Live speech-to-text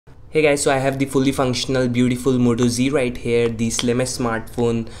Hey guys, so I have the fully functional beautiful Moto Z right here, the slimmest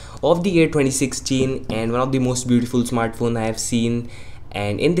smartphone of the year 2016 and one of the most beautiful smartphone I have seen.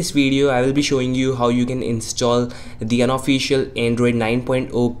 And in this video I will be showing you how you can install the unofficial Android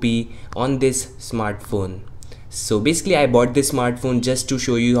 9.0 P on this smartphone. So basically I bought this smartphone just to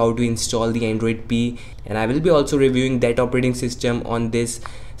show you how to install the Android P, and I will be also reviewing that operating system on this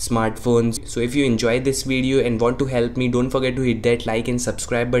smartphone. So if you enjoyed this video and want to help me, don't forget to hit that like and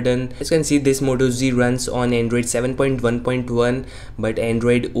subscribe button. As you can see, this Moto Z runs on Android 7.1.1, but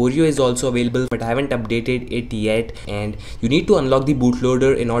Android Oreo is also available, but I haven't updated it yet. And you need to unlock the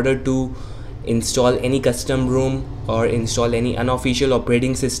bootloader in order to install any custom ROM or install any unofficial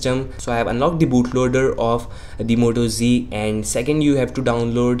operating system. So I have unlocked the bootloader of the Moto Z, and second you have to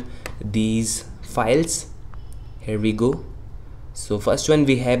download these files. Here we go. So first one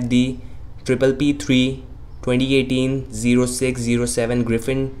we have the PPP3 2018-0607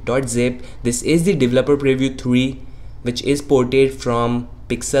 griffin.zip. This is the developer preview 3, which is ported from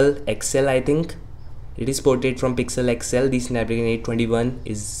Pixel XL. I think it is ported from Pixel XL. The Snapdragon 821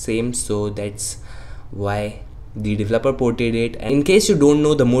 is same, so that's why the developer ported it. And in case you don't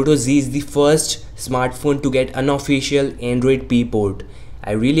know, the Moto Z is the first smartphone to get unofficial Android P port.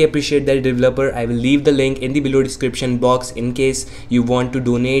 I really appreciate that developer. I will leave the link in the below description box in case you want to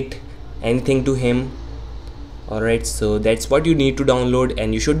donate anything to him. Alright, so that's what you need to download,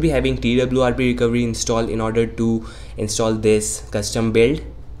 and you should be having TWRP recovery installed in order to install this custom build.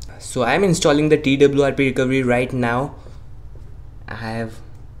 So I am installing the TWRP recovery right now.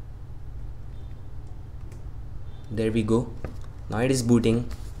 There we go. Now it is booting.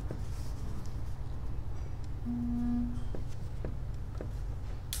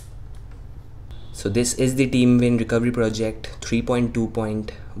 So this is the TeamWin recovery project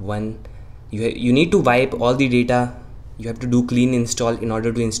 3.2.1. You need to wipe all the data. You have to do clean install in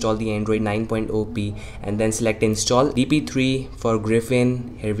order to install the Android 9.0 P, and then select install PP3 for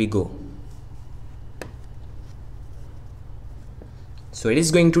Griffin. Here we go. So it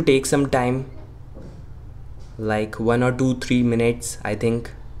is going to take some time, like 1 or 2-3 minutes I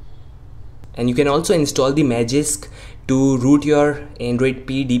think. And you can also install the Magisk to root your Android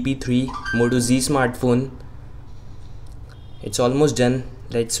P DP3 Moto Z smartphone. It's almost done.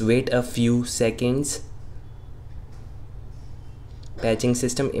 Let's wait a few seconds. Patching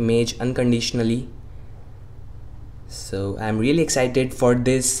system image unconditionally. So I'm really excited for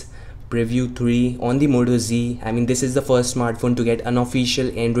this preview 3 on the Moto Z. I mean, this is the first smartphone to get unofficial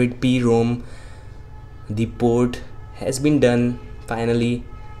Android P ROM. The port has been done finally.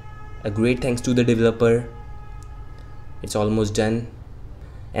 A great thanks to the developer. It's almost done,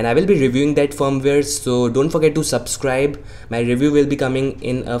 and I will be reviewing that firmware, so don't forget to subscribe. My review will be coming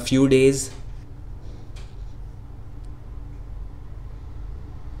in a few days.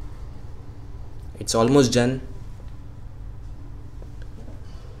 It's almost done,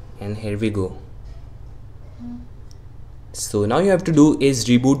 and here we go. So now you have to do is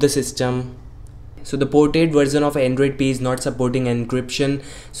reboot the system. So the ported version of Android P is not supporting encryption,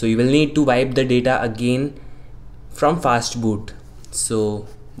 so you will need to wipe the data again from fast boot. So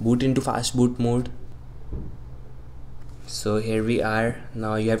boot into fast boot mode. So here we are.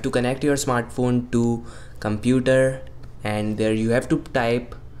 Now you have to connect your smartphone to computer, and there you have to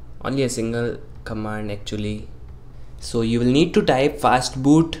type only a single command actually. So you will need to type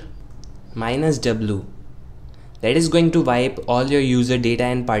fastboot -w. That is going to wipe all your user data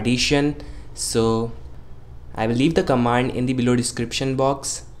and partition. So I will leave the command in the below description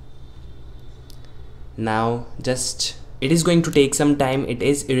box. Now it is going to take some time. It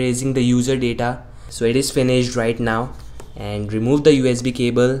is erasing the user data. So it is finished right now, and remove the USB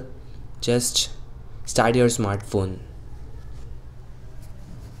cable. Just start your smartphone.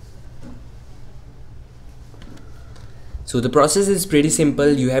 So the process is pretty simple.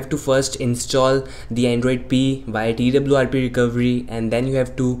 You have to first install the Android P via TWRP recovery, and then you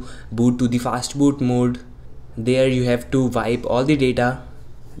have to boot to the fast boot mode. There you have to wipe all the data.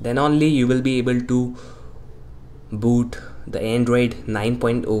 Then only you will be able to boot the Android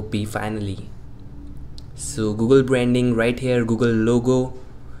 9.0 P finally. So Google branding right here, Google logo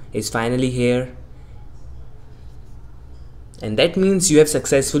is finally here, and that means you have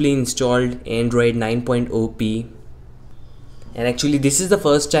successfully installed Android 9.0 P. And actually this is the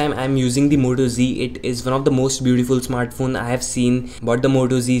first time I'm using the Moto Z. It is one of the most beautiful smartphone I have seen. Bought the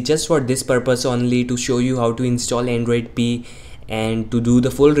Moto Z just for this purpose only, to show you how to install Android P and to do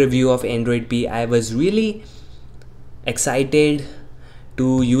the full review of Android P. I was really excited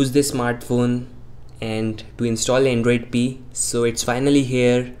to use this smartphone and to install Android P. So it's finally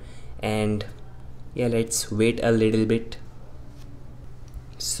here, and yeah, let's wait a little bit.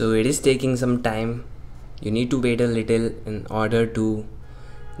 So it is taking some time. You need to wait a little in order to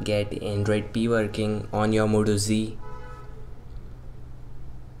get Android P working on your Moto Z.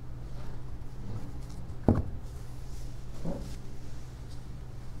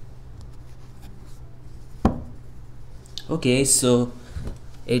 Okay, so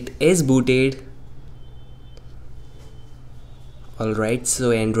it is booted. Alright, so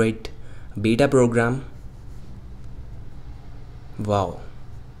Android beta program. Wow,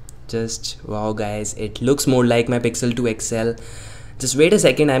 just wow guys, it looks more like my Pixel 2 XL. Just wait a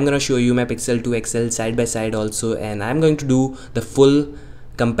second, I'm gonna show you my Pixel 2 XL side by side also, and I'm going to do the full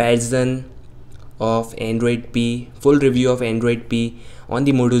comparison of Android P, full review of Android P on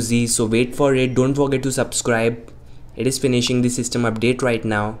the Moto Z. So wait for it, don't forget to subscribe. It is finishing the system update right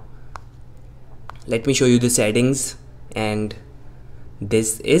now. Let me show you the settings, and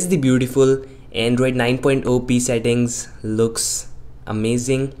this is the beautiful Android 9.0 P settings. Looks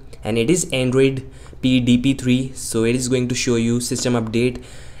amazing, and it is Android P DP3, so it is going to show you system update.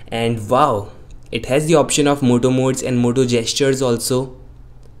 And wow, it has the option of Moto modes and Moto gestures also.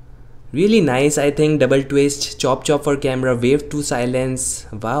 Really nice. I think double twist, chop chop for camera, wave to silence.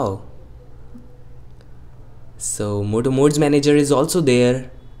 Wow. So Moto modes manager is also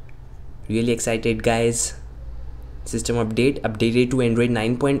there. Really excited guys. System update updated to Android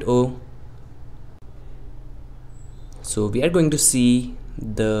 9.0. So we are going to see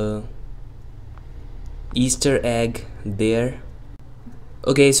the Easter egg there.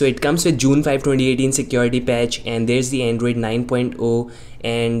 Okay, so it comes with June 5, 2018 security patch, and there's the Android 9.0,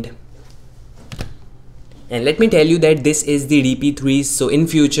 and let me tell you that this is the DP3. So in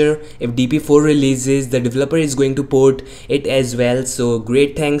future, if DP4 releases, the developer is going to port it as well. So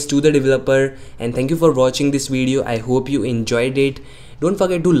great thanks to the developer, and thank you for watching this video. I hope you enjoyed it. Don't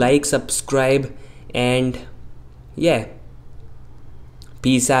forget to like, subscribe, and yeah,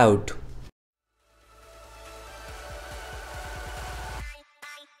 peace out.